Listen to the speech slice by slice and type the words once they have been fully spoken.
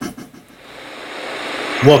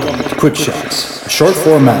Welcome to Quick Shots, a short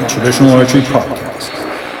format traditional archery podcast,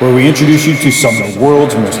 where we introduce you to some of the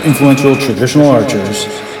world's most influential traditional archers,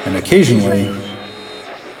 and occasionally,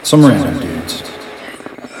 some random dudes.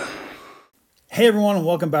 Hey everyone, and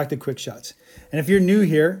welcome back to Quick Shots. And if you're new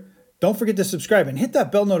here, don't forget to subscribe and hit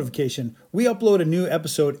that bell notification. We upload a new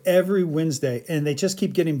episode every Wednesday, and they just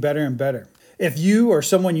keep getting better and better. If you or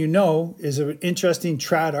someone you know is an interesting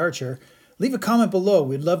trad archer, leave a comment below.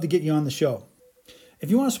 We'd love to get you on the show. If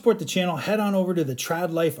you want to support the channel, head on over to the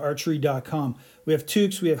tradlifearchery.com. We have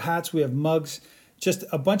toques, we have hats, we have mugs, just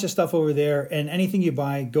a bunch of stuff over there. And anything you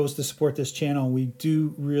buy goes to support this channel. We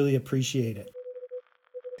do really appreciate it.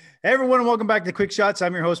 Hey everyone, and welcome back to Quick Shots.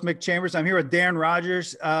 I'm your host, Mick Chambers. I'm here with Darron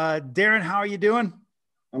Rodgers. Darron, how are you doing?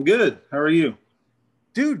 I'm good. How are you?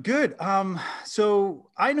 Dude, good. So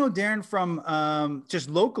I know Darron from just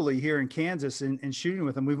locally here in Kansas and shooting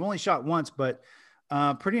with him. We've only shot once, but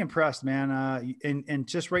pretty impressed, man. And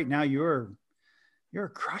just right now, you're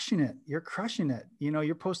crushing it. You're crushing it. You know,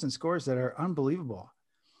 you're posting scores that are unbelievable.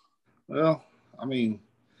 Well, I mean,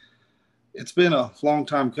 it's been a long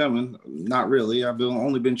time coming. Not really. I've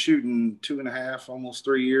only been shooting 2.5, almost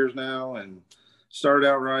 3 years now, and started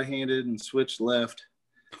out right-handed and switched left.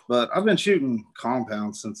 But I've been shooting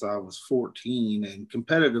compound since I was 14, and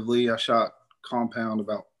competitively, I shot compound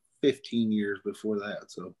about 15 years before that.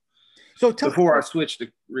 So before I switched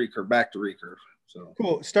to recurve, back to recurve. So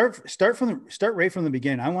cool. Start right from the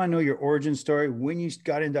beginning. I want to know your origin story, when you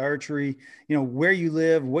got into archery, you know, where you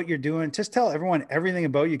live, what you're doing. Just tell everyone everything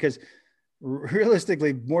about you, because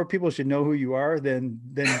realistically, more people should know who you are than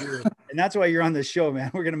you. And that's why you're on this show,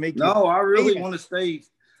 man. We're gonna make you. No, I really want to stay.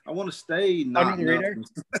 I want to stay not under the radar.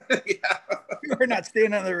 Yeah. We're not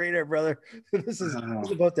staying on the radar, brother. This is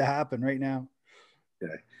about to happen right now.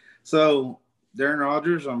 Okay. So Darron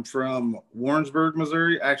Rodgers. I'm from Warrensburg,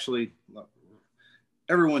 Missouri. Actually,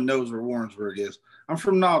 everyone knows where Warrensburg is. I'm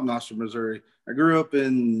from Knob-Noster, Missouri. I grew up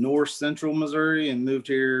in north central Missouri and moved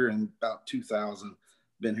here in about 2000.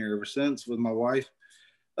 Been here ever since with my wife.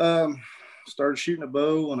 Started shooting a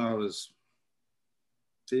bow when I was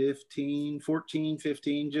 14,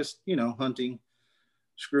 15, just, you know, hunting,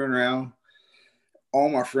 screwing around. All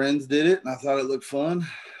my friends did it, and I thought it looked fun,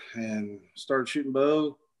 and started shooting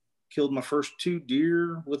bow. Killed my first 2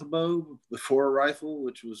 deer with a bow before a rifle,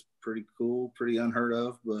 which was pretty cool, pretty unheard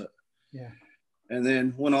of. But yeah. And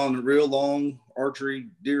then went on a real long archery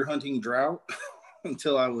deer hunting drought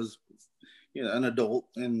until I was, you know, an adult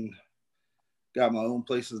and got my own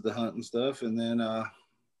places to hunt and stuff. And then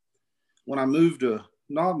when I moved to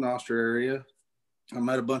Knob-Noster area, I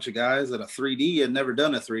met a bunch of guys at a 3D. Had never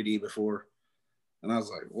done a 3D before. And I was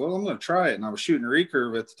like, well, I'm going to try it. And I was shooting a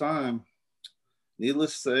recurve at the time.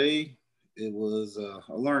 Needless to say, it was a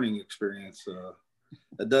learning experience.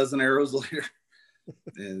 A dozen arrows later,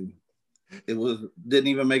 and didn't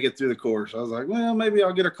even make it through the course. I was like, well, maybe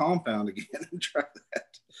I'll get a compound again and try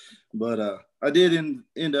that. But I did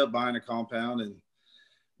end up buying a compound, and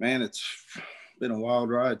man, it's been a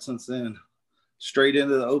wild ride since then. Straight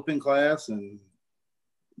into the open class, and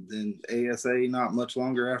then ASA not much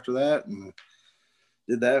longer after that, and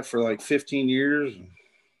did that for like 15 years.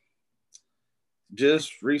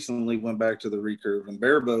 Just recently went back to the recurve, and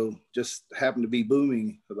barebow just happened to be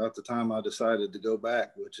booming about the time I decided to go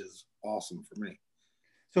back, which is awesome for me.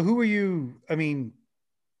 So who were you? I mean,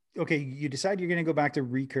 okay, you decided you're going to go back to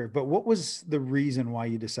recurve, but what was the reason why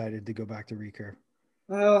you decided to go back to recurve?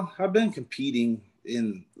 Well, I've been competing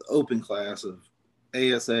in the open class of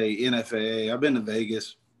ASA, NFAA. I've been to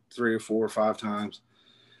Vegas 3 or 4 or 5 times,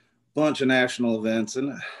 bunch of national events,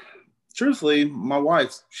 and truthfully, my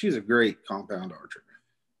wife, she's a great compound archer.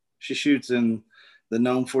 She shoots in the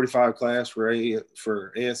known 45 class for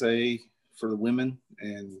ASA for the women,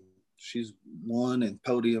 and she's won and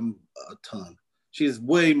podium a ton. She's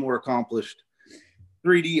way more accomplished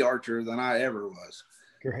 3D archer than I ever was.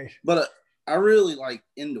 Great. But I really like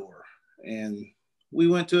indoor, and we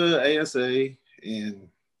went to ASA, and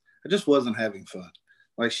I just wasn't having fun.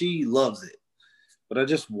 Like, she loves it, but I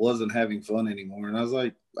just wasn't having fun anymore. And I was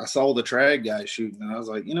like, I saw the trad guy shooting, and I was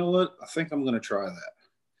like, you know what? I think I'm going to try that.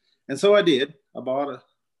 And so I did. I bought a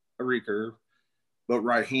recurve, but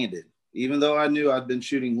right-handed. Even though I knew I'd been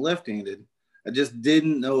shooting left-handed, I just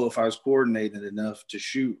didn't know if I was coordinated enough to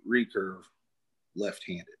shoot recurve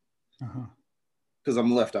left-handed, because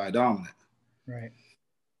I'm left-eye dominant. Right.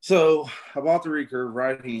 So I bought the recurve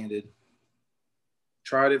right-handed,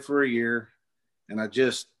 tried it for a year, and I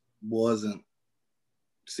just wasn't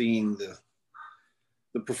seeing the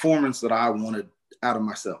performance that I wanted out of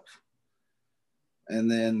myself.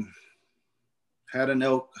 And then had an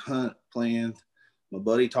elk hunt planned My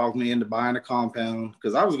buddy talked me into buying a compound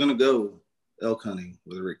because I was going to go elk hunting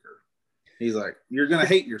with a recurve. He's like, "You're going to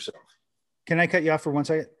hate yourself." Can I cut you off for 1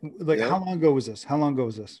 second? Like, Yep. how long ago was this? How long ago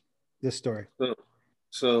was this story?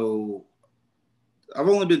 So I've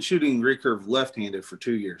only been shooting recurve left-handed for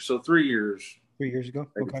 2 years. So 3 years. 3 years ago.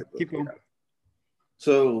 Okay, keep going.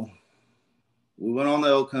 So we went on the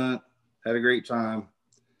elk hunt, had a great time,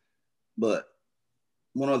 but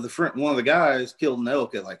one of the guys killed an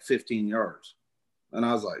elk at like 15 yards, and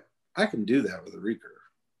I was like, I can do that with a recurve.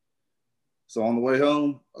 So on the way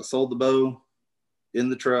home, I sold the bow in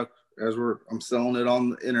the truck as I'm selling it on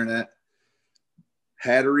the internet.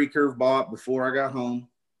 Had a recurve bought before I got home,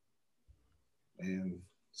 and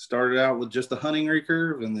started out with just a hunting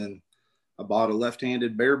recurve, and then I bought a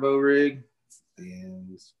left-handed bare bow rig,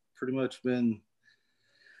 and it's pretty much been.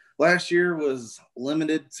 Last year was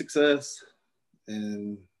limited success,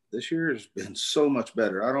 and this year has been so much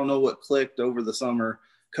better. I don't know what clicked over the summer.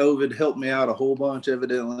 COVID helped me out a whole bunch,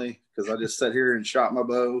 evidently, because I just sat here and shot my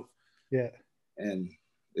bow. Yeah. And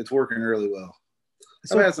it's working really well.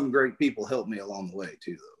 So, I've had some great people help me along the way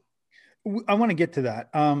too, though. I want to get to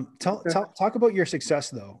that. Talk about your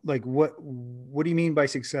success though. Like what do you mean by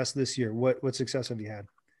success this year? What success have you had?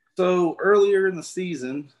 So earlier in the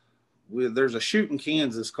season, there's a shoot in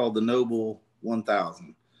Kansas called the Noble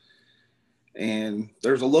 1000. And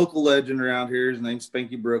there's a local legend around here. His name's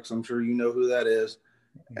Spanky Brooks. I'm sure you know who that is.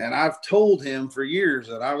 And I've told him for years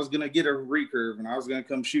that I was going to get a recurve and I was going to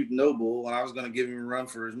come shoot Noble and I was going to give him a run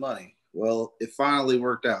for his money. Well, it finally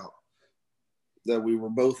worked out that we were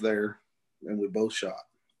both there and we both shot.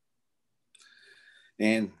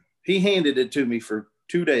 And he handed it to me for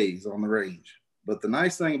 2 days on the range. But the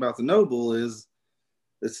nice thing about the Noble is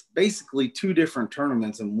it's basically 2 different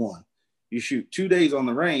tournaments in one. You shoot 2 days on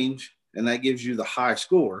the range, and that gives you the high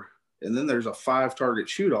score. And then there's a 5-target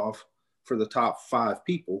shoot-off for the top 5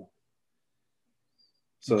 people.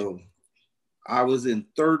 So I was in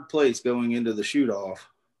 3rd place going into the shoot-off,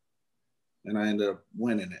 and I ended up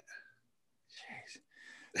winning it.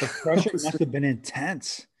 Jeez. The pressure must have been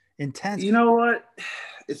intense. Intense. You know what?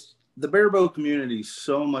 It's the bare bow community is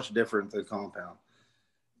so much different than compound.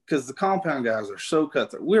 Because the compound guys are so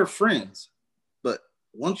cutthroat. We're friends, but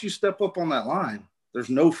once you step up on that line, there's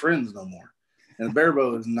no friends no more. And the bare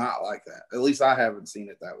bow is not like that. At least I haven't seen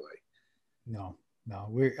it that way. No.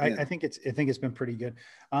 I think it's been pretty good.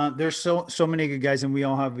 There's so many good guys, and we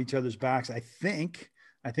all have each other's backs. I think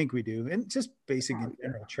we do, and just basic in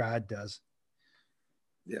general. Trad does.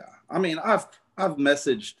 Yeah, I mean, I've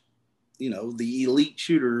messaged, the elite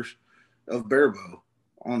shooters of bare bow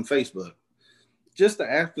on Facebook, just to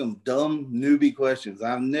ask them dumb newbie questions.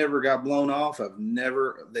 I've never got blown off.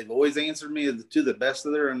 They've always answered me to the best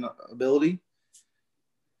of their ability.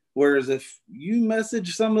 Whereas if you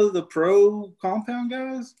message some of the pro compound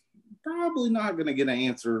guys, probably not going to get an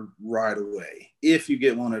answer right away if you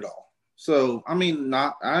get one at all. So, I mean,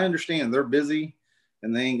 I understand they're busy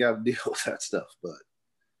and they ain't got to deal with that stuff, but.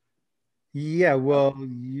 Yeah, well,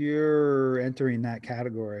 you're entering that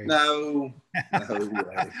category. No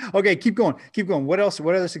way. Okay, keep going. What else?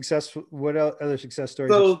 What other success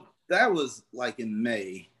stories? So that was like in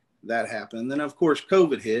May that happened. Then of course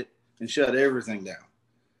COVID hit and shut everything down.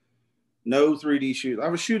 No 3D shoot. I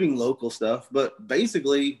was shooting local stuff, but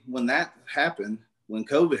basically when that happened, when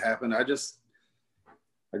COVID happened, I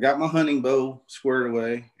got my hunting bow squared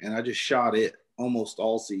away and I just shot it almost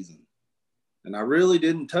all season. And I really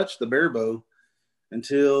didn't touch the bare bow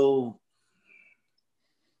until,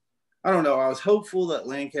 I don't know, I was hopeful that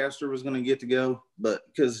Lancaster was going to get to go, but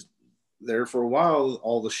because there for a while,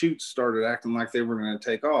 all the shoots started acting like they were going to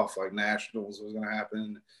take off, like Nationals was going to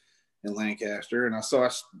happen in Lancaster. And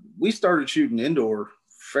we started shooting indoor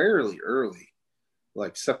fairly early,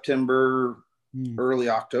 like September, early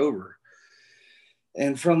October.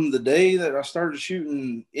 And from the day that I started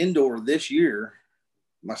shooting indoor this year,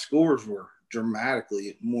 my scores were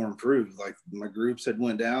dramatically more improved. Like my groups had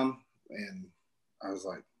went down and I was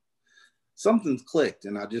like, something's clicked.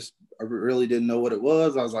 And I really didn't know what it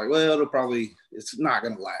was. I was like, well, it's not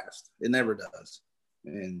going to last. It never does.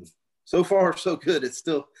 And so far, so good. It's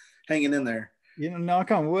still hanging in there.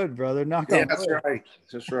 Knock on wood, brother. Knock on wood. That's right.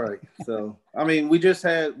 That's right. So, I mean,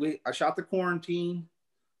 I shot the quarantine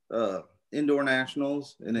indoor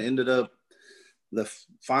nationals and it ended up, the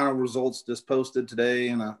final results just posted today,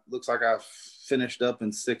 and it looks like I finished up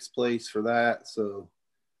in 6th place for that. So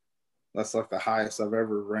that's like the highest I've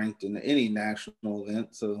ever ranked in any national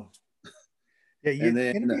event. So yeah,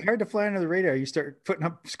 it's gonna be hard to fly under the radar. You start putting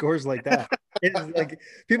up scores like that. It's like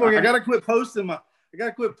people are. I gotta quit posting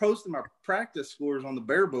my practice scores on the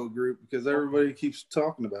bare bow group because everybody keeps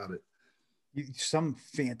talking about it. Some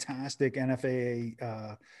fantastic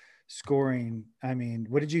NFAA scoring. I mean,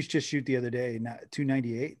 what did you just shoot the other day?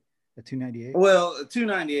 298? A 298? Well,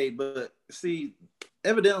 298, but see,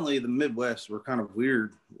 evidently the Midwest were kind of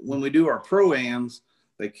weird. When we do our pro-ams,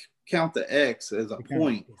 they count the X as a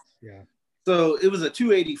point. Yeah. So it was a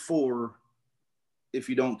 284 if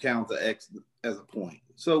you don't count the X as a point.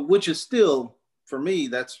 So, which is still, for me,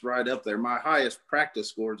 that's right up there. My highest practice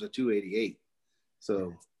score is a 288.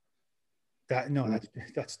 So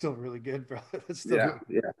that's still really good, bro. That's still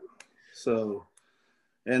yeah. So,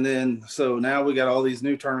 and then, so now we got all these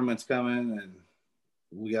new tournaments coming, and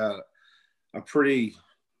we got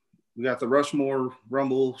we got the Rushmore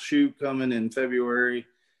Rumble shoot coming in February.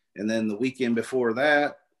 And then the weekend before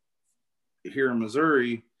that, here in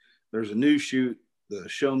Missouri, there's a new shoot, the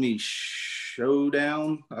Show Me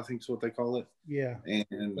Showdown, I think is what they call it. Yeah. And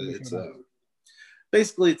it's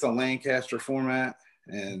basically it's a Lancaster format.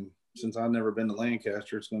 And since I've never been to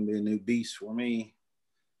Lancaster, it's going to be a new beast for me.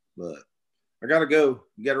 But I got to go.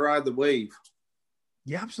 You got to ride the wave.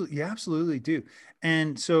 You absolutely do.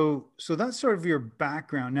 And so that's sort of your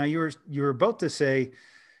background. Now you're about to say,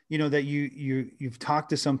 that you've talked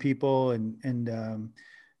to some people and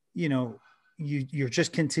you're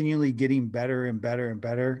just continually getting better and better and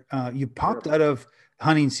better. You popped out of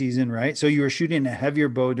hunting season, right? So you were shooting a heavier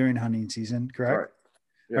bow during hunting season, correct? Right.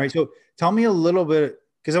 Yeah. All right. So tell me a little bit,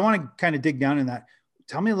 because I want to kind of dig down in that.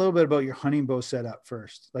 Tell me a little bit about your hunting bow setup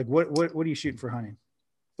first. Like what are you shooting for hunting?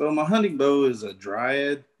 So my hunting bow is a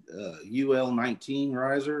Dryad UL-19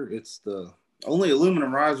 riser. It's the only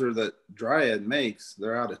aluminum riser that Dryad makes.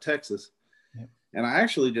 They're out of Texas. Yep. And I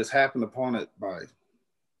actually just happened upon it by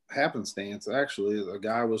happenstance. Actually, a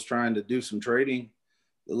guy was trying to do some trading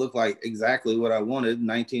that looked like exactly what I wanted,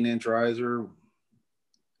 19-inch riser.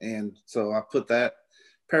 And so I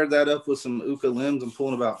paired that up with some Uka limbs. I'm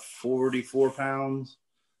pulling about 44 pounds.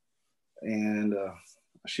 And I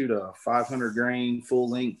shoot a 500 grain full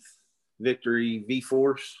length Victory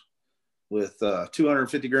V-Force with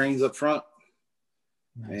 250 grains up front.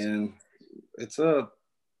 Nice. And it's a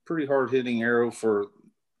pretty hard hitting arrow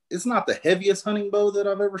it's not the heaviest hunting bow that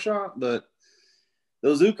I've ever shot, but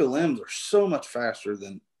those Uka limbs are so much faster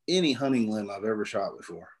than any hunting limb I've ever shot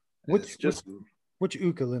before. Which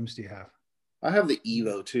Uka limbs do you have? I have the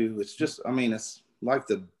Evo too. It's just, it's like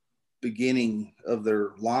the beginning of their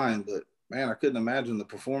line, but man, I couldn't imagine the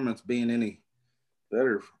performance being any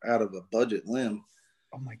better out of a budget limb.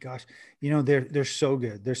 Oh my gosh. They're so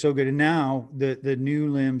good. They're so good. And now the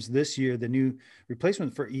new limbs this year, the new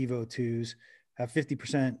replacement for Evo 2s have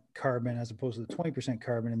 50% carbon as opposed to the 20%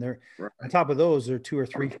 carbon. And they're on top of those, they're 2 or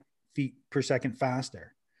 3 feet per second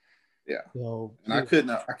faster. Yeah. So, and I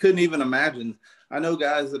couldn't even imagine. I know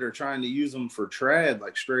guys that are trying to use them for trad,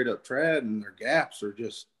 like straight up trad, and their gaps are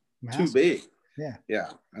just massive. Too big. Yeah. Yeah.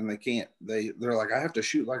 And they can't, they're like, I have to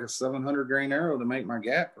shoot like a 700 grain arrow to make my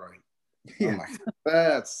gap right. Yeah. I'm like,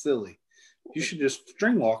 that's silly. You should just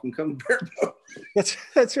string walk and come to bear bow.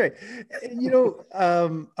 That's right.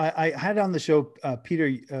 I had on the show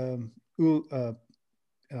Peter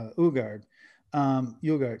Ugard,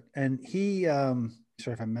 and he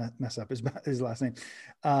sorry if I mess up his last name,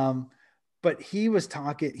 but he was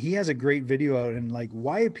talking. He has a great video out, and like,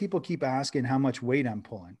 why do people keep asking how much weight I'm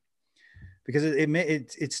pulling? Because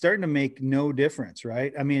it's starting to make no difference,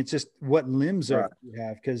 right? I mean, it's just what limbs you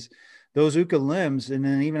have, because those Uka limbs, and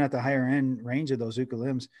then even at the higher end range of those Uka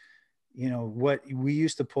limbs, what we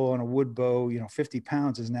used to pull on a wood bow, 50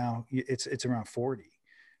 pounds is now it's around 40.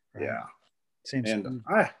 Right? Yeah. Same. And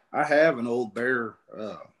I have an old bear.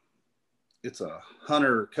 It's a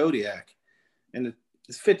Hunter Kodiak, and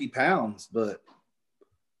it's 50 pounds, but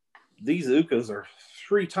these Ukas are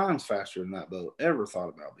 3 times faster than that bow ever thought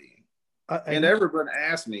about being. And everyone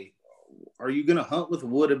asked me, are you going to hunt with a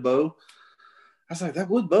wooded bow? I was like, that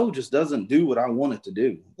wood bow just doesn't do what I want it to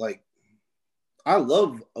do. Like, I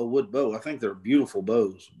love a wood bow. I think they're beautiful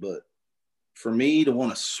bows, but for me to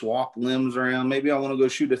want to swap limbs around, maybe I want to go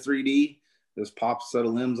shoot a 3D, just pop a set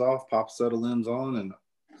of limbs off, pop a set of limbs on, and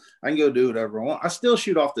I can go do whatever I want. I still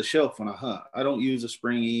shoot off the shelf when I hunt. I don't use a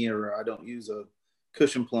springy, or I don't use a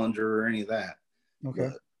cushion plunger or any of that. Okay.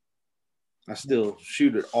 But I still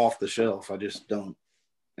shoot it off the shelf. I just don't.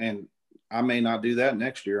 And I may not do that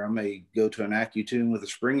next year. I may go to an AccuTune with a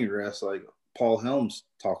springy rest like Paul Helms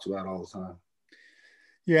talks about all the time.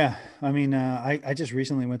 Yeah. I mean, I just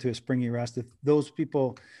recently went to a springy rest. Those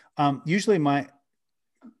people, usually I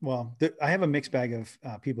have a mixed bag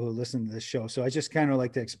of people who listen to this show. So I just kind of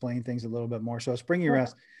like to explain things a little bit more. So a springy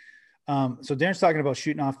rest. So Darren's talking about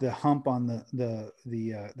shooting off the hump on the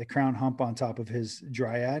crown hump on top of his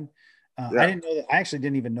Dryad. I didn't know that. I actually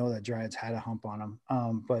didn't even know that Dryads had a hump on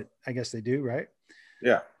them. But I guess they do, right?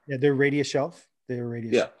 Yeah. Yeah. They're radius shelf. They're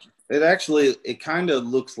radius. Yeah. Shelf. It kind of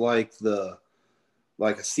looks like a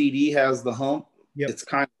CD has the hump. Yep. It's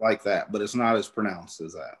kind of like that, but it's not as pronounced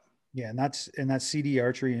as that. Yeah. And that's CD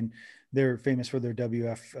archery, and they're famous for their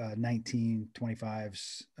WF 19,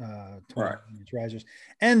 25s, 21-inch risers,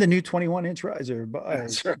 and the new 21-inch riser.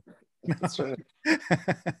 That's right. That's right.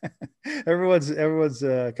 everyone's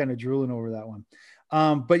kind of drooling over that one.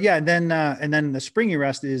 But yeah, and then the springy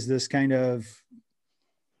rest is this kind of,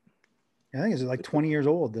 I think it's like 20 years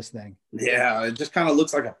old, this thing. Yeah, it just kind of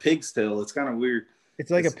looks like a pig's tail. It's kind of weird. It's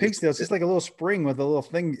like a pig's tail. It's just like a little spring with a little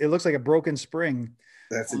thing. It looks like a broken spring.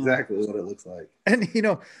 That's exactly what it looks like. And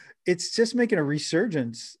it's just making a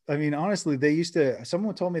resurgence. I mean, honestly,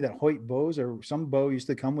 someone told me that Hoyt bows or some bow used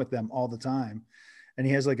to come with them all the time. And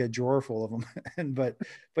he has like a drawer full of them. but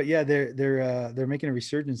yeah, they're making a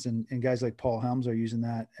resurgence, and guys like Paul Helms are using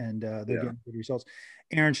that, and they're getting good results.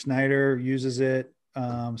 Aaron Schneider uses it.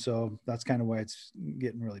 So that's kind of why it's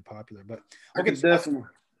getting really popular. But okay,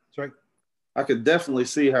 I could definitely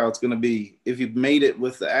see how it's going to be if you've made it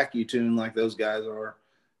with the AccuTune like those guys are.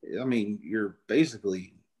 I mean, you're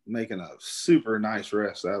basically making a super nice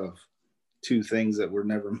rest out of two things that were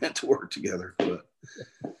never meant to work together. But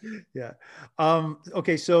yeah.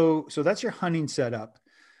 Okay. So that's your hunting setup.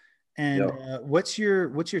 And what's your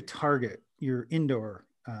target, your indoor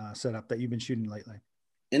setup that you've been shooting lately?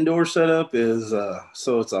 Indoor setup is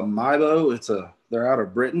so it's a MyBow. They're out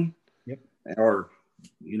of Britain. Yep. Or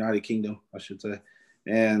United Kingdom, I should say.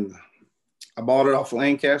 And I bought it off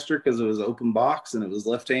Lancaster because it was an open box and it was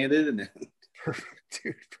left-handed. And perfect,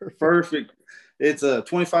 dude. Perfect. It's a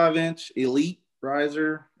 25-inch Elite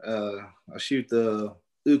riser. I shoot the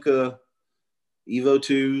Uka Evo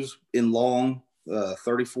 2s in long,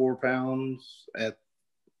 34 pounds at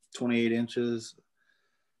 28 inches.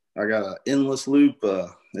 I got an endless loop.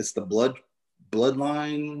 It's the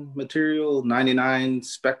Bloodline material, 99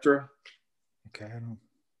 Spectra. Okay.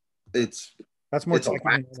 It's a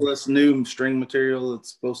waxless new string material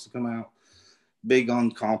that's supposed to come out. Big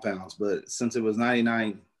on compounds, but since it was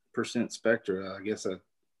 99% Spectra, I guess that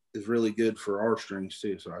is really good for our strings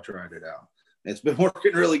too. So I tried it out. It's been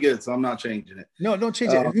working really good, so I'm not changing it. No, don't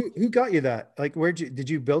change it. Who got you that? Like, did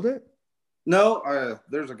you build it? No,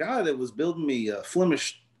 there's a guy that was building me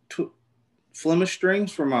Flemish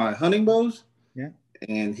strings for my hunting bows. Yeah.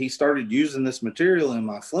 And he started using this material in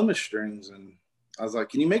my Flemish strings. And I was like,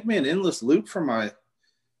 can you make me an endless loop for my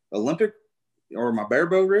Olympic or my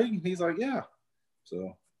barebow rig? And he's like, yeah.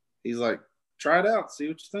 So he's like, try it out, see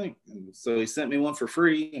what you think. And so he sent me one for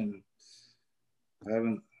free, and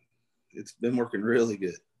it's been working really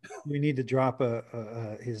good. We need to drop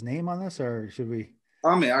his name on this, or should we?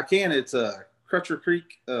 I mean, I can. It's Crutcher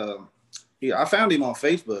Creek. I found him on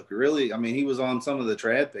Facebook. Really, I mean, he was on some of the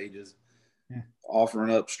trad pages,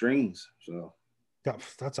 offering up strings. So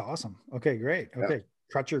that's awesome. Okay, great. Okay, yeah.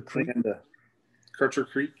 Crutcher Creek. And, Crutcher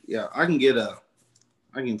Creek. Yeah, I can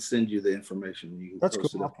send you the information. That's cool.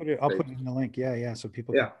 I'll put it in the link. Yeah. So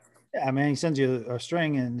people. Yeah. Yeah, man, he sends you a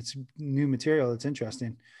string and it's new material. It's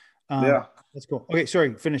interesting. That's cool. Okay,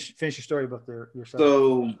 sorry. Finish your story about your setup.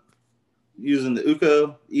 So using the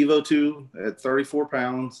Uka Evo 2 at 34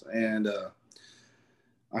 pounds, and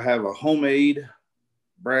I have a homemade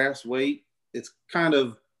brass weight. It's kind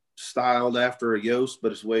of styled after a Yost,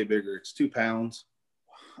 but it's way bigger. It's 2 pounds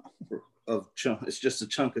of chunk. It's just a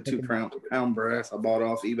chunk of 2 pound brass I bought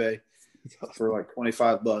off eBay for like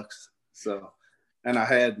 $25. So, and I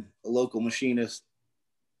had a local machinist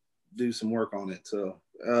do some work on it. So,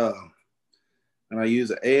 and I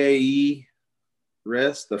use an AAE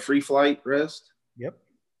rest, the free flight rest. Yep.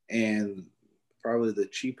 And probably the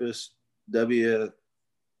cheapest WW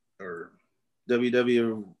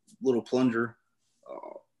little plunger.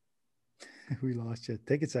 We lost you.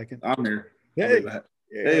 Take a second. I'm here. Hey,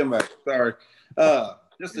 I'm back. Sorry.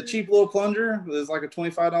 Just a cheap little plunger. It's like a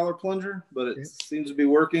 $25 plunger, but it seems to be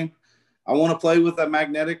working. I want to play with that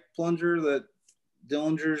magnetic plunger that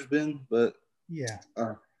Dillinger's been, but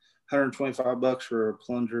 $125 for a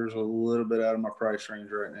plunger is a little bit out of my price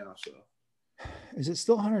range right now. So, is it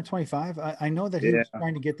still 125? I know that he was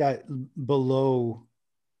trying to get that below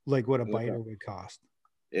like what a biter would cost.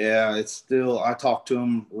 Yeah, it's still. I talked to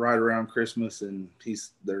him right around Christmas, and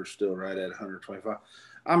they're still right at 125.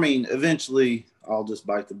 I mean, eventually I'll just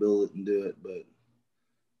bite the bullet and do it, but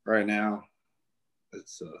right now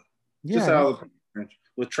it's just out of the range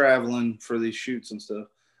with traveling for these shoots and stuff.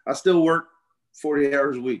 I still work 40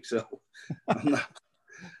 hours a week, so I'm not.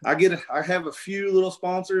 I have a few little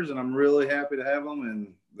sponsors, and I'm really happy to have them,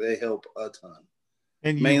 and they help a ton.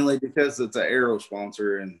 And mainly because it's an arrow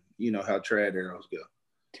sponsor, and you know how trad arrows go.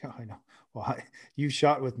 yeah, I know. Well, you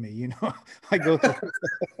shot with me, I go through.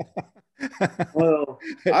 Well,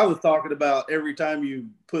 I was talking about every time you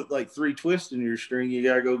put like 3 twists in your string, you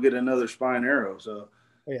got to go get another spine arrow. So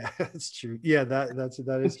Yeah, that's true. Yeah,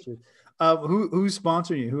 that is true. Who's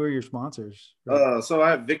sponsoring you? Who are your sponsors? Right. So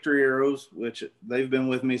I have Victory Arrows, which they've been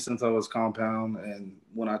with me since I was compound. And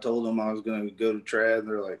when I told them I was going to go to trad,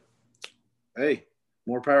 they're like, "Hey,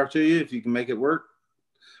 more power to you. If you can make it work,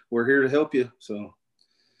 we're here to help you." So,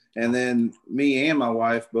 and then me and my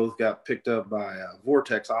wife both got picked up by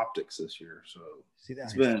Vortex Optics this year. So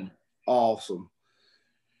it's been awesome.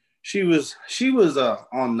 She was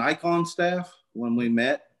on Nikon staff when we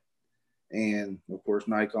met, and of course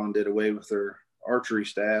Nikon did away with their archery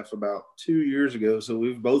staff about 2 years ago. So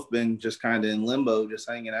we've both been just kind of in limbo, just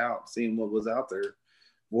hanging out, seeing what was out there.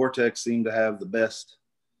 Vortex seemed to have the best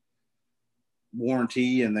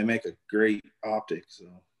warranty, and they make a great optic. So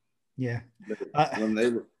yeah,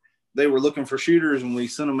 when they were looking for shooters, and we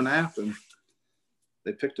sent them an app, and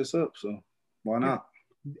they picked us up. So why not?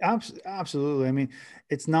 Absolutely. I mean,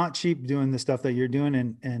 it's not cheap doing the stuff that you're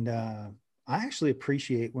doing. And I actually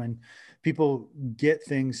appreciate when people get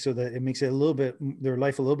things so that it makes it their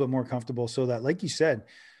life a little bit more comfortable, so that, like you said,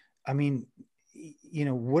 I mean,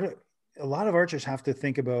 what a lot of archers have to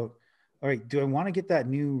think about, all right, do I want to get that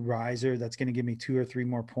new riser that's going to give me 2 or 3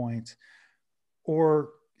 more points, or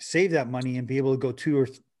save that money and be able to go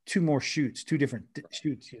 2 more shoots, 2 different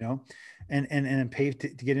shoots, and pay to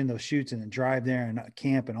get in those shoots and then drive there and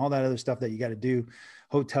camp and all that other stuff that you got to do,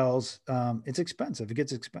 hotels. It's expensive. It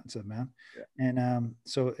gets expensive, man. Yeah. And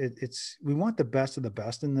so we want the best of the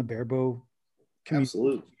best in the barebow community.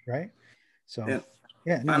 Absolutely. Right. So,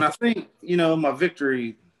 yeah. No, and I think, my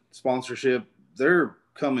Victory sponsorship, they're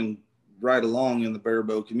coming right along in the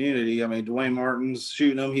barebow community. I mean, Dwayne Martin's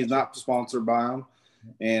shooting them. He's not sponsored by them.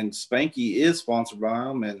 And Spanky is sponsored by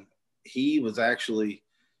them. And he was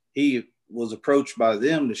approached by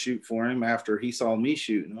them to shoot for him after he saw me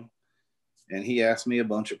shooting them. And he asked me a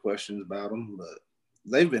bunch of questions about them, but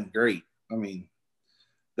they've been great. I mean,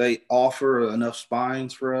 they offer enough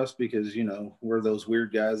spines for us because, we're those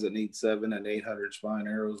weird guys that need 700 and 800 spine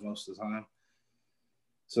arrows most of the time.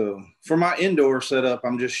 So for my indoor setup,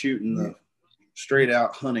 I'm just shooting the straight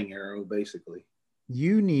out hunting arrow, basically.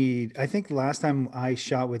 I think the last time I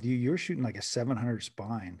shot with you, you were shooting like a 700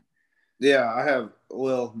 spine. Yeah, I have.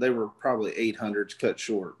 Well, they were probably 800s cut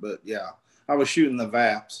short, but yeah, I was shooting the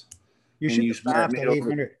VAPs. You're shooting the VAPs at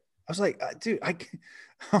 800. I was like, dude,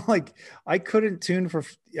 I couldn't tune for,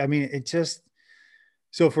 I mean, it just,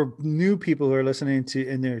 so for new people who are listening to,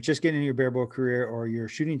 and they're just getting into your barebow career, or you're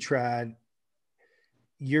shooting trad,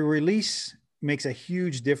 your release makes a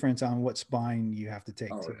huge difference on what spine you have to take.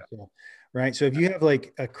 Yeah. So, right. So if you have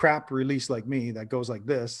like a crap release like me that goes like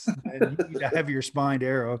this, and you need a heavier spined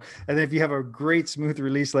arrow. And then if you have a great smooth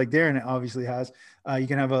release like Darron obviously has, you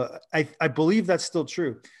can have I believe that's still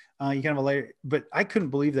true. You can have a lighter, but I couldn't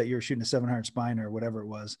believe that you were shooting a 700 spine or whatever it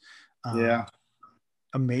was. Yeah.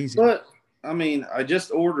 Amazing. But I mean, I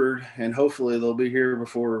just ordered, and hopefully they'll be here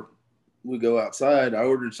before we go outside. I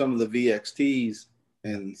ordered some of the VXTs.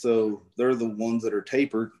 And so they're the ones that are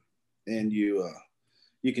tapered, and you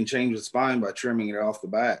can change the spine by trimming it off the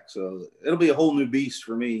back. So it'll be a whole new beast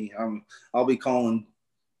for me. I'll be calling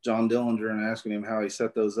John Dillinger and asking him how he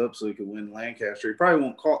set those up so he could win Lancaster. He probably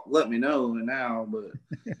won't let me know now, but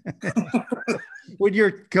when you're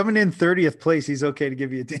coming in 30th place, he's okay to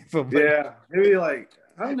give you a info. Yeah, he'll be like,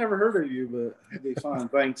 "I've never heard of you, but it'll be fine.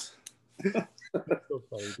 Thanks." So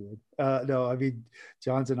funny, dude. No, I mean,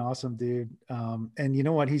 John's an awesome dude. And you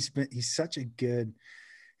know what? He's such a good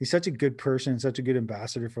person, such a good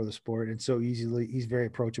ambassador for the sport. And he's very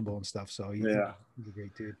approachable and stuff. So he's a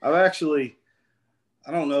great dude. I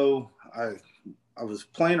don't know. I was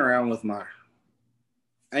playing around with my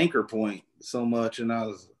anchor point so much, and I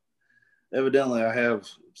have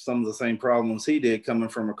some of the same problems he did coming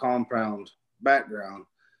from a compound background.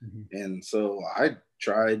 Mm-hmm. And so I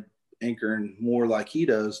tried anchoring more like he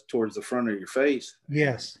does towards the front of your face.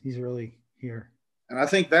 Yes, he's really here. And I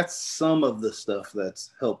think that's some of the stuff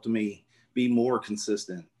that's helped me be more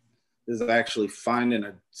consistent, is actually finding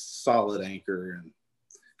a solid anchor. And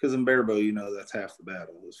because in barebow, that's half the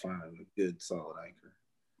battle, is finding a good solid anchor.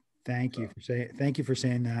 Thank you for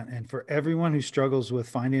saying that. And for everyone who struggles with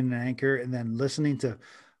finding an anchor and then listening to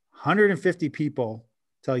 150 people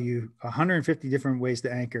tell you 150 different ways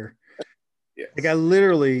to anchor. Yes. Like I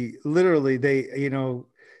literally they,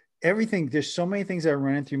 everything, there's so many things that are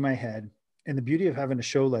running through my head. And the beauty of having a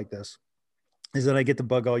show like this is that I get to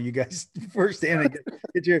bug all you guys firsthand. I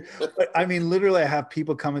get your, I mean, literally I have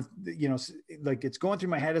people coming, you know, like it's going through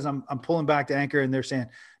my head as I'm pulling back the anchor and they're saying,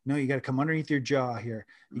 no, you got to come underneath your jaw here.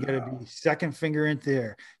 You got to be second finger into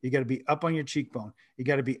there. You got to be up on your cheekbone. You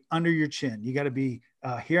got to be under your chin. You got to be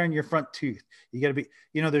here on your front tooth. You got to be,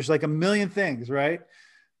 you know, there's like a million things, right?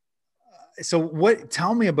 So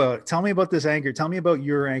tell me about this anchor. Tell me about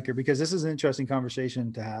your anchor, because this is an interesting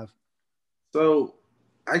conversation to have. So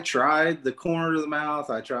I tried the corner of the mouth.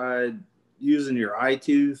 I tried using your eye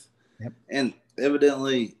tooth, Yep. and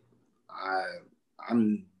evidently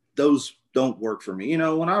those don't work for me. You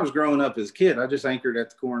know, when I was growing up as a kid, I just anchored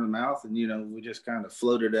at the corner of the mouth, and, you know, we just kind of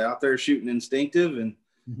floated out there shooting instinctive, and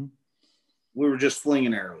we were just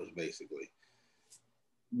flinging arrows basically.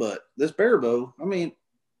 But this bear bow, I mean,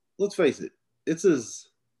 let's face it, it's as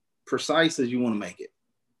precise as you want to make it.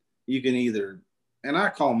 You can either, and I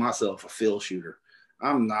call myself a fill shooter.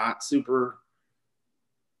 I'm not super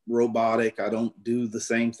robotic. I don't do the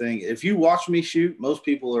same thing. If you watch me shoot, most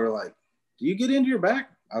people are like, do you get into your back?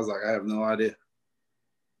 I was like, I have no idea.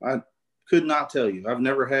 I could not tell you. I've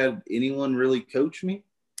never had anyone really coach me.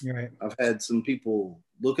 You're right. I've had some people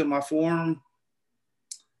look at my form,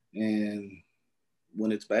 and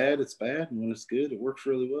when it's bad, it's bad. And when it's good, it works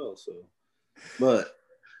really well. So, but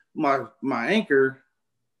my anchor,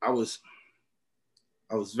 I was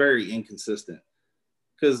very inconsistent.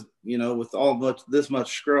 Because, you know, with this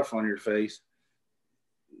much scruff on your face,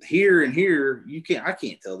 here and here, I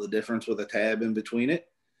can't tell the difference with a tab in between it.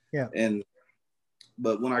 Yeah.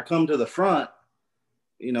 But when I come to the front,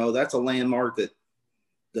 you know, that's a landmark that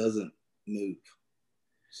doesn't move.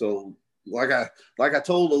 So like I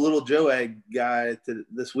told a little Joag guy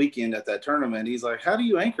this weekend at that tournament, he's like, how do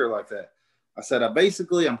you anchor like that? I said,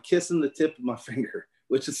 I'm kissing the tip of my finger,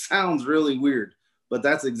 which sounds really weird, but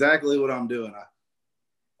that's exactly what I'm doing.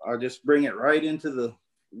 I just bring it right into the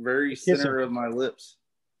very center of my lips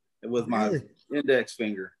with my index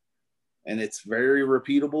finger. And it's very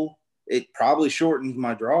repeatable. It probably shortens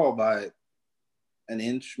my draw by an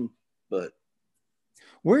inch, but.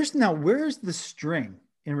 Where's the string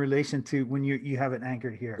in relation to when you have it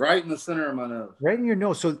anchored here? Right in the center of my nose. Right in your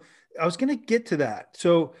nose. So I was going to get to that.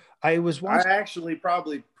 So I actually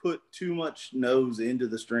probably put too much nose into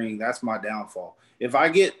the string. That's my downfall. If I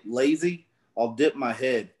get lazy, I'll dip my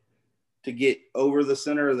head to get over the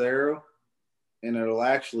center of the arrow, and it'll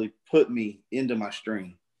actually put me into my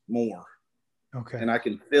string more. Okay. And I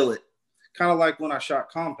can feel it. Kind of like when I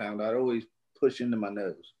shot compound, I'd always push into my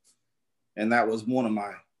nose. And that was one of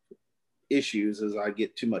my issues, is I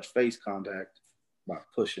get too much face contact by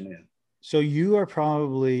pushing in. So you are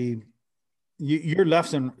probably your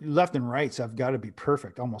left and rights have got to be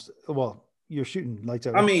perfect almost. Well, you're shooting lights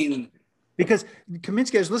out. I mean, because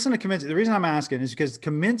Kaminsky, I was listening to Kaminsky. The reason I'm asking is because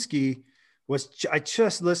Kaminsky I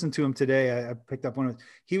just listened to him today. I picked up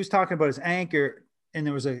he was talking about his anchor, and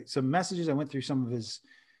there was some messages. I went through some of his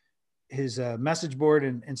message board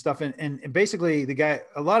and stuff. And basically the guy,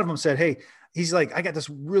 a lot of them said, hey, he's like, I got this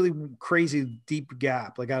really crazy deep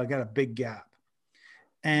gap. Like I got a big gap.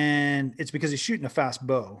 And it's because he's shooting a fast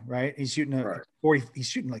bow, right? He's shooting he's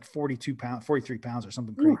shooting like 42 pounds, 43 pounds or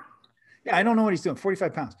something crazy. Yeah. I don't know what he's doing,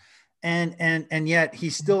 45 pounds. And yet he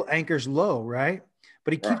still anchors low, right?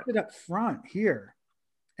 But he keeps it up front here.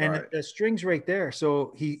 And the string's right there.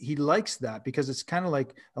 So he likes that because it's kind of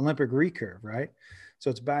like Olympic recurve, right? So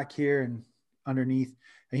it's back here and underneath,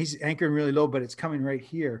 and he's anchoring really low, but it's coming right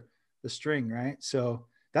here, the string, right? So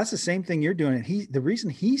that's the same thing you're doing. And the reason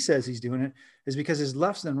he says he's doing it is because his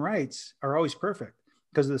lefts and rights are always perfect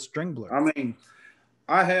because of the string blur. I mean,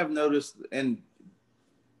 I have noticed, and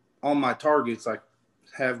on my targets, I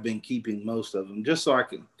have been keeping most of them just so I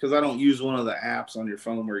can, because I don't use one of the apps on your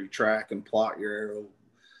phone where you track and plot your arrow,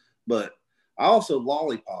 but I also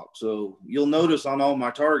lollipop. So you'll notice on all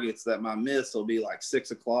my targets that my miss will be like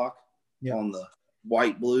 6 o'clock on the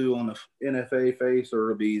white blue on the NFA face,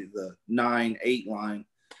 or it'll be the 9-8 line.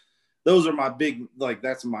 Those are my big, like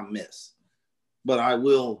that's my miss, but I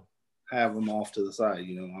will have them off to the side.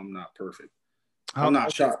 You know, I'm not perfect. I'm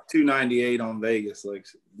not shot 298 on Vegas like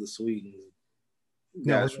the Sweden.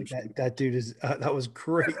 No, that dude is, that was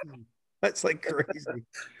crazy. That's like crazy.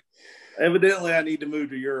 Evidently, I need to move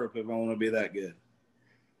to Europe if I want to be that good.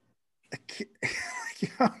 You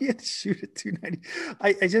had to shoot at 290.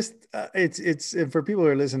 I just, it's for people who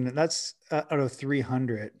are listening, that's out of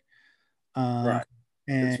 300. Right.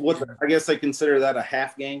 And it's what I guess they consider that a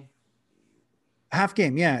half game. Half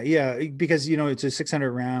game, yeah, because you know it's a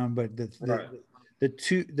 600 round, but the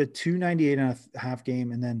 298 on a half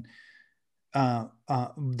game, and then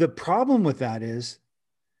the problem with that is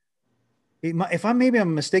If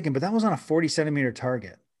I'm mistaken, but that was on a 40 centimeter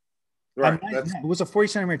target. Right. It was a 40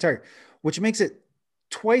 centimeter target, which makes it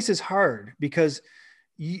twice as hard because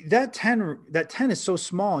that 10 is so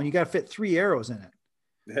small and you got to fit 3 arrows in it.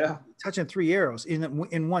 Yeah. Touching 3 arrows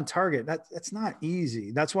in one target. That's not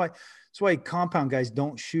easy. That's why compound guys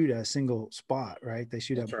don't shoot a single spot, right? They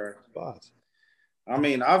shoot at right. spots. I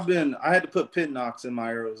mean, I had to put pin knocks in my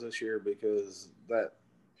arrows this year because that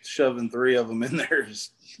shoving 3 of them in there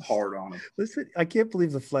is hard on them. Listen, I can't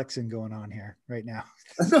believe the flexing going on here right now.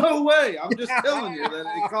 No way. I'm just telling you that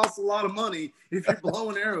it costs a lot of money if you're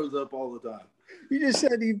blowing arrows up all the time. You just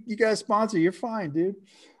said you got a sponsor. You're fine, dude.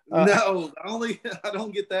 No, I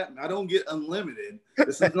don't get that. I don't get unlimited.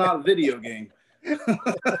 This is not a video game.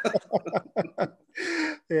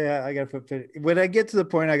 Yeah, I gotta put pin. When I get to the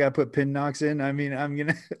point I gotta put pin knocks in, I mean,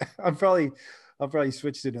 I'll probably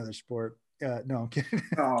switch to another sport. No, I'm kidding.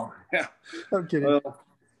 Oh yeah, I'm kidding. Well,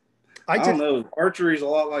 I don't know. Archery is a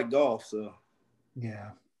lot like golf, so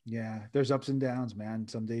yeah. There's ups and downs, man.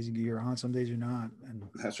 Some days you're on, some days you're not. And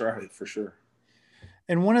that's right, for sure.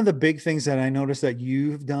 And one of the big things that I noticed that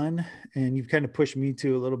you've done, and you've kind of pushed me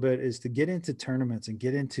to a little bit, is to get into tournaments and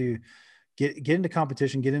get into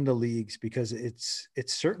competition, get into leagues, because it's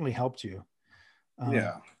certainly helped you.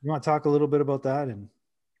 Yeah. You want to talk a little bit about that? And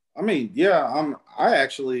I mean, yeah, I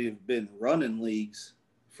actually have been running leagues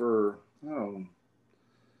for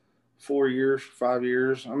 4 years, 5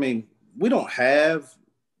 years. I mean, we don't have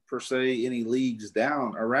per se any leagues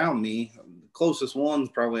down around me. The closest one's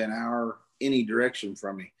probably an hour any direction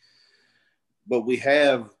from me, but we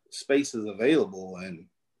have spaces available, and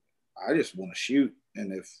I just want to shoot.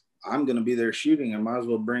 And if I'm going to be there shooting, I might as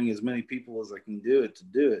well bring as many people as I can do it,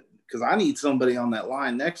 because I need somebody on that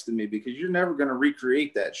line next to me, because you're never going to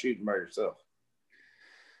recreate that shooting by yourself.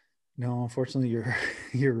 No, unfortunately,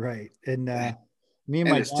 you're right. And me and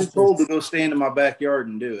my it's too cold to go stand in my backyard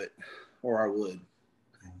and do it, or I would.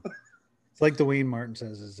 It's like Dwayne Martin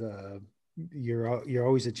says, is you're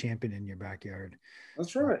always a champion in your backyard.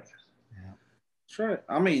 That's right. Yeah, that's right.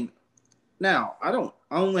 I mean, now I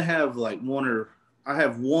only have I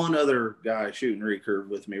have one other guy shooting recurve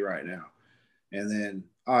with me right now, and then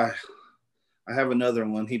I have another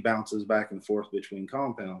one. He bounces back and forth between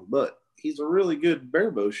compounds, but he's a really good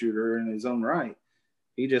barebow shooter in his own right.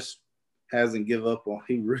 He just hasn't give up on.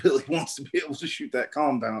 He really wants to be able to shoot that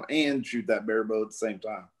compound and shoot that barebow at the same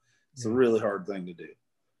time. It's a really hard thing to do.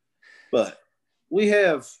 But we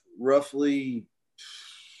have roughly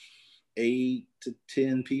 8 to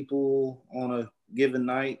 10 people on a given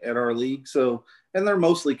night at our league. So, and they're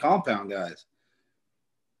mostly compound guys.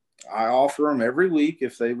 I offer them every week.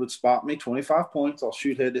 If they would spot me 25 points, I'll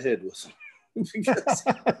shoot head to head with them. Because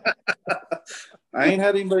I ain't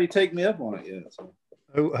had anybody take me up on it yet. So.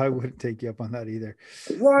 I wouldn't take you up on that either.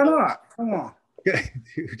 Why not? Come on.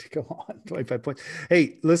 Dude, come on. 25 points.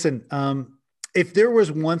 Hey, listen, if there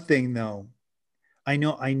was one thing though, I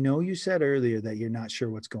know you said earlier that you're not sure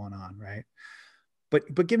what's going on, right?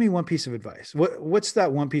 But give me one piece of advice. What's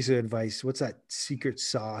that one piece of advice? What's that secret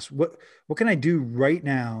sauce? What can I do right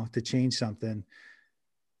now to change something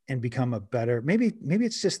and become a better, maybe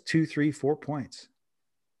it's just 2, 3, 4 points.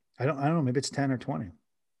 I don't know. Maybe it's 10 or 20.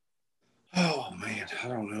 Oh man, I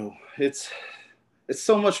don't know. It's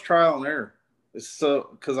so much trial and error. It's so,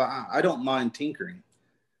 because I don't mind tinkering,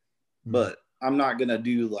 but I'm not going to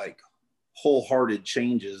do like wholehearted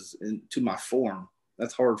changes to my form.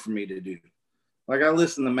 That's hard for me to do. Like I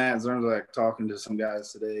listened to Matt Zernzak talking to some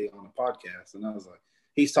guys today on a podcast, and I was like,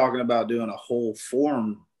 he's talking about doing a whole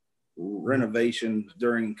form renovation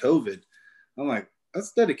during COVID. I'm like,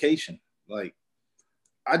 that's dedication. Like,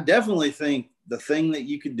 I definitely think the thing that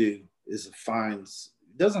you could do is it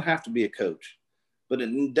doesn't have to be a coach, but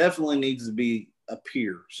it definitely needs to be a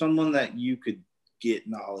peer, someone that you could get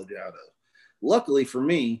knowledge out of. Luckily for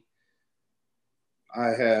me, I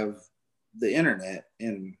have the internet,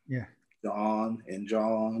 and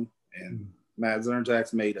John and Matt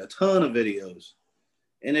Zernzak's made a ton of videos.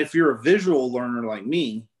 And if you're a visual learner like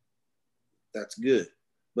me, that's good.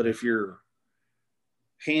 But if you're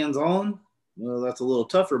hands-on, well, that's a little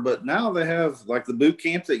tougher. But now they have like the boot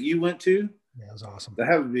camp that you went to. Yeah, it was awesome. That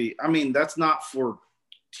have to be, I mean, that's not for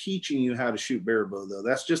teaching you how to shoot barebow though.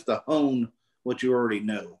 That's just to hone what you already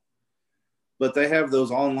know. But they have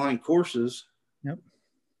those online courses. Yep.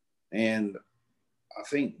 And I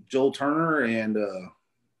think Joel Turner and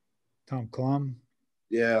Tom Klum.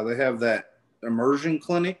 Yeah, they have that immersion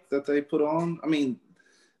clinic that they put on. I mean,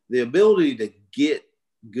 the ability to get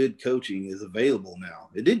good coaching is available now.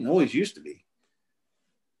 It didn't always used to be.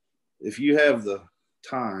 If you have the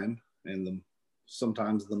time and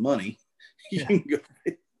sometimes the money, you can go.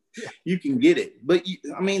 you can get it. But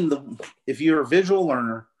if you're a visual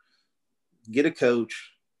learner, get a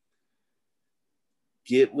coach,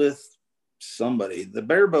 get with somebody. The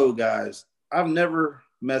barebow guys, I've never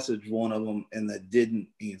messaged one of them and that didn't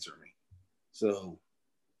answer me. So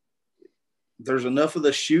there's enough of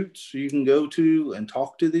the shoots you can go to and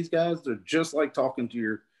talk to these guys. They're just like talking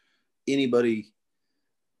to anybody,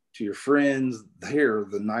 to your friends. They're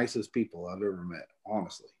the nicest people I've ever met,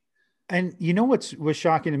 honestly. And you know what's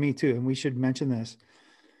shocking to me too, and we should mention this,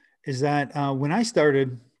 is that when I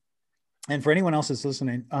started, and for anyone else that's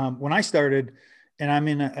listening, when I started, and I'm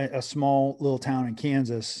in a small little town in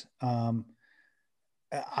Kansas,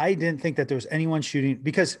 I didn't think that there was anyone shooting,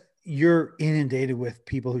 because you're inundated with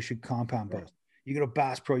people who shoot compound bows. You go to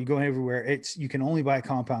Bass Pro, you go everywhere. You can only buy a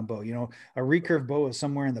compound bow. You know, a recurve bow is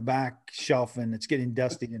somewhere in the back shelf and it's getting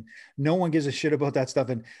dusty, and no one gives a shit about that stuff.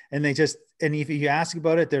 And if you ask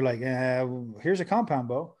about it, they're like, here's a compound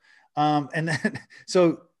bow. And then,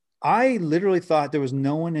 so I literally thought there was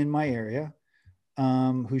no one in my area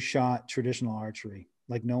who shot traditional archery,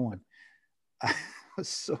 like no one. I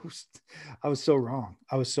was so wrong.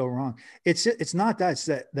 It's not that, it's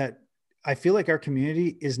that I feel like our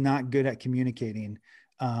community is not good at communicating,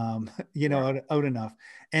 out enough.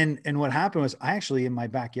 And what happened was, I actually, in my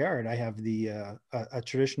backyard, I have a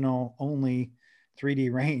traditional only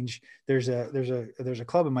 3D range. There's a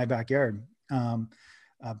club in my backyard,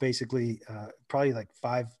 basically, probably like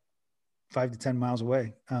 5 to 10 miles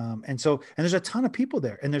away. And there's a ton of people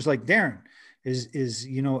there, and there's like Darron is,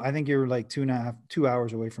 I think you're like 2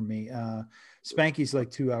 hours away from me. Spanky's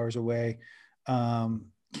like 2 hours away.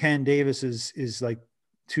 Ken Davis is like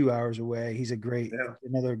 2 hours away. He's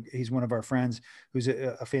he's one of our friends who's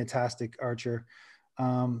a fantastic archer.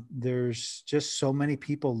 There's just so many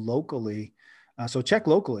people locally. So check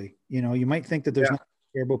locally. You might think that there's not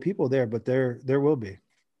terrible people there, but there will be.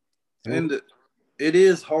 And it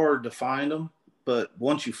is hard to find them, but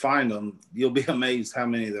once you find them, you'll be amazed how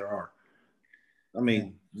many there are. I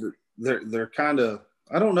mean, they're kind of,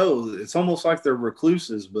 I don't know. It's almost like they're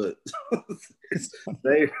recluses, but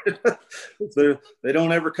they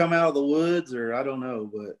don't ever come out of the woods, or I don't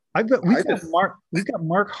know. But we've got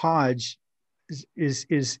Mark Hodge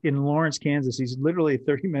is in Lawrence, Kansas. He's literally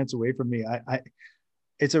 30 minutes away from me.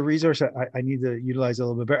 It's a resource I need to utilize a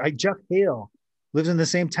little bit better. Jeff Hale lives in the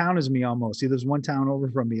same town as me almost. He lives one town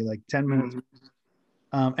over from me, like 10 minutes.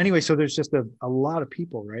 Anyway, so there's just a lot of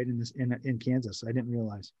people, right, in Kansas. I didn't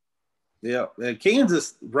realize. Yeah,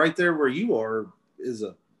 Kansas, right there where you are, is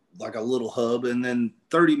like a little hub, and then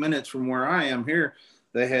 30 minutes from where I am here,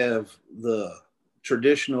 they have the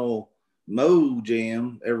traditional Mow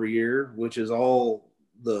Jam every year, which is all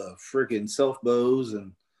the freaking self bows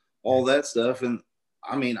and all that stuff. And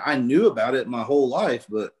I mean, I knew about it my whole life,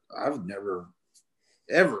 but I've never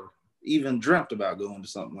ever even dreamt about going to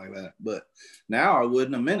something like that. But now I would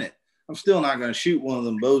in a minute. I'm still not going to shoot one of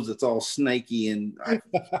them bows that's all snaky and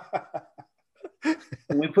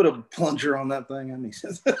when we put a plunger on that thing. I mean,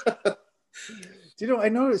 I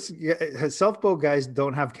noticed self bow guys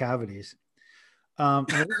don't have cavities.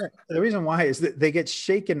 The reason why is that they get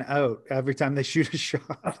shaken out every time they shoot a shot.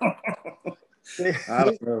 I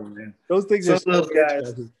don't know, man. Those things are those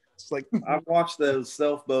guys. It's like I've watched the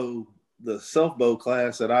self bow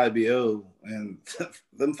class at IBO, and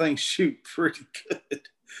them things shoot pretty good.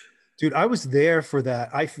 Dude, I was there for that.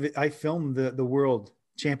 I filmed the world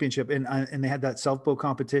championship, and they had that self bow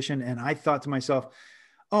competition, and I thought to myself,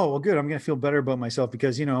 oh, well, good. I'm going to feel better about myself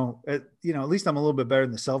because, at least I'm a little bit better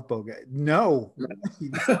than the self bow guy. No.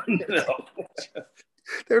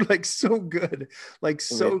 They're like so good,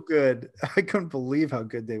 good. I couldn't believe how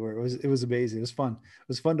good they were. It was amazing. It was fun. It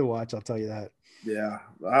was fun to watch. I'll tell you that. Yeah.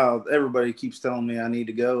 Everybody keeps telling me I need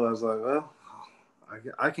to go. I was like, well,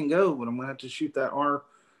 I can go, but I'm going to have to shoot that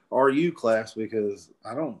RU class because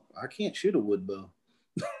I can't shoot a wood bow.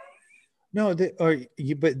 No, I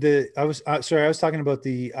was talking about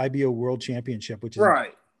the IBO World Championship, which is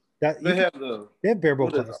right. They have bare bow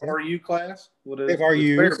class. RU class? They have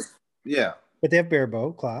RU. Yeah. But they have bare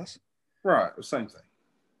bow class. Right. The same thing.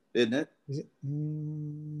 Isn't it? Is it?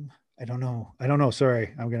 I don't know.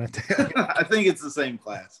 Sorry. I'm going to. I think it's the same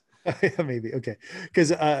class. Maybe. Okay. Because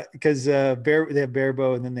they have bare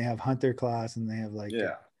bow, and then they have hunter class, and they have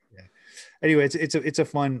Anyway, it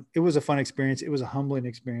was a fun experience. It was a humbling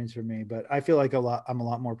experience for me, but I feel like I'm a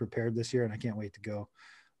lot more prepared this year, and I can't wait to go.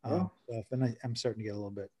 And I'm starting to get a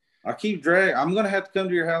little bit. I'm going to have to come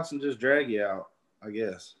to your house and just drag you out, I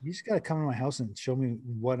guess. You just got to come to my house and show me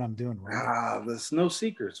what I'm doing wrong. There's no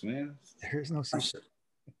secrets, man. There's no secret.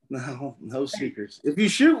 No secrets. If you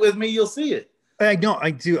shoot with me, you'll see it. I know.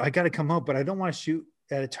 I do. I got to come out, but I don't want to shoot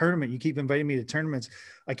at a tournament. You keep inviting me to tournaments.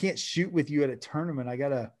 I can't shoot with you at a tournament. I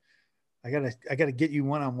gotta get you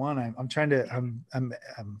one-on-one.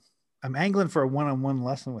 I'm angling for a one-on-one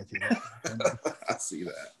lesson with you. I see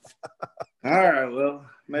that. All right. Well,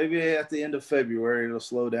 maybe at the end of February, it'll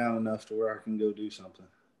slow down enough to where I can go do something.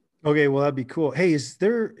 Okay. Well, that'd be cool. Hey, is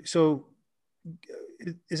there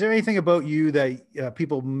anything about you that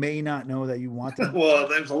people may not know that you want to? Well,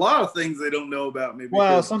 there's a lot of things they don't know about me.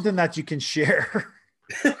 Well, something that you can share.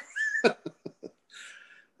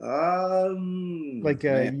 Like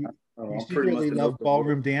you secretly love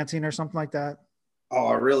ballroom dancing or something like that. Oh,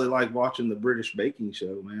 I really like watching the British baking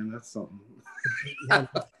show, man. That's something. I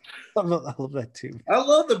love that too. I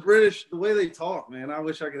love the British, the way they talk, man. I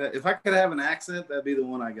wish I could if I could have an accent, that'd be the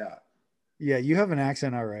one I got. Yeah, you have an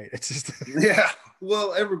accent, all right. It's just yeah.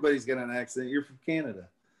 Well, everybody's got an accent. You're from Canada.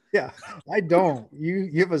 Yeah, I don't. You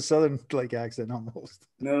have a southern like accent almost.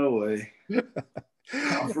 No way.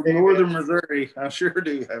 I'm from northern Missouri. I sure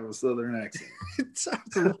do have a southern accent. It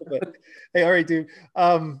sounds a little bit. Hey, all right, dude.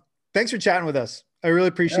 Thanks for chatting with us. I really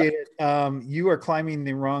appreciate it. You are climbing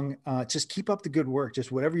the rung. Just keep up the good work.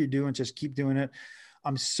 Just whatever you're doing, just keep doing it.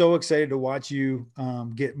 I'm so excited to watch you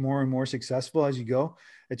get more and more successful as you go.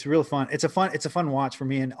 It's real fun. It's a fun watch for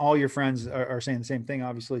me, and all your friends are saying the same thing,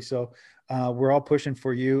 obviously. So we're all pushing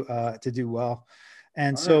for you to do well.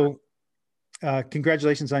 And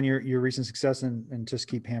congratulations on your recent success, and just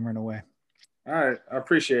keep hammering away. All right. I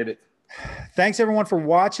appreciate it. Thanks everyone for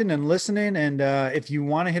watching and listening. And if you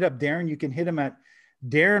want to hit up Darron, you can hit him at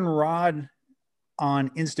Darron Rod on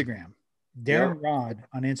Instagram. Darron Rod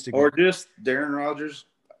on Instagram. Or just Darron Rodgers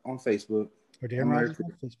on Facebook. Or Darron Rodgers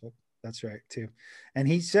on Facebook. That's right too. And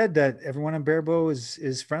he said that everyone in Barebow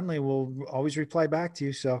is friendly. Will always reply back to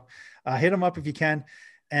you. So hit him up if you can.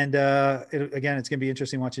 And again, it's going to be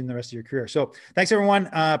interesting watching the rest of your career. So thanks everyone.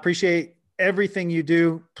 Appreciate everything you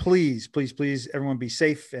do. Please, please, please, everyone be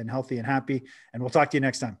safe and healthy and happy. And we'll talk to you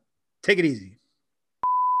next time. Take it easy.